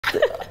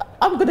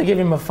I'm going to give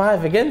him a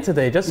 5 again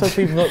today, just so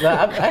people know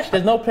that. Actually,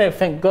 there's no player.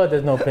 Thank God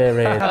there's no player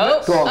rated.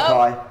 Go on,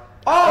 Kai.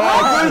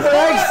 Oh, the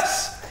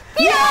legs!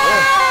 Yeah!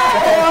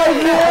 Oh,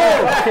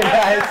 yeah!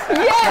 Yes!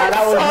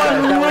 That was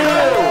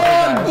unreal!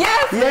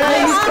 Yes!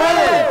 Yeah, you tell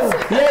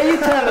him! Yeah, you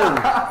tell him!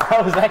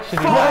 That was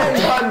actually Well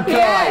done, Kai!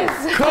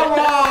 Yes. Come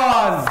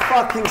on!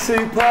 Fucking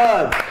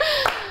superb!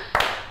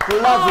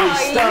 Lovely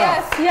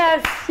stuff!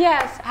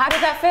 Yes. How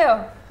did that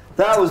feel?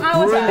 That was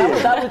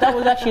brilliant! that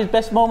was actually his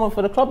best moment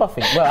for the club, I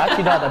think. Well,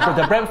 actually, no,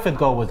 the Brentford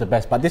goal was the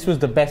best, but this was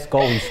the best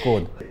goal he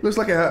scored. Looks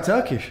like it hurt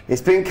Turkish.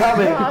 It's been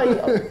coming! He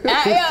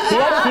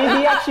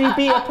actually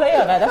beat a player.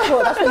 Like, that's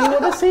what you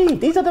want to see.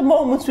 These are the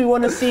moments we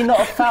want to see, not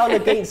a foul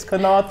against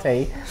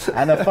Konate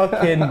and a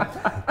fucking,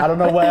 I don't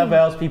know, whatever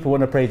else people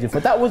want to praise him for.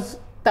 That was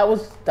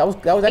actually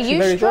very good.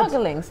 Are you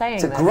struggling saying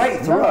It's a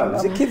great throw.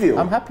 Does it give you?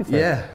 I'm happy for it. Yeah.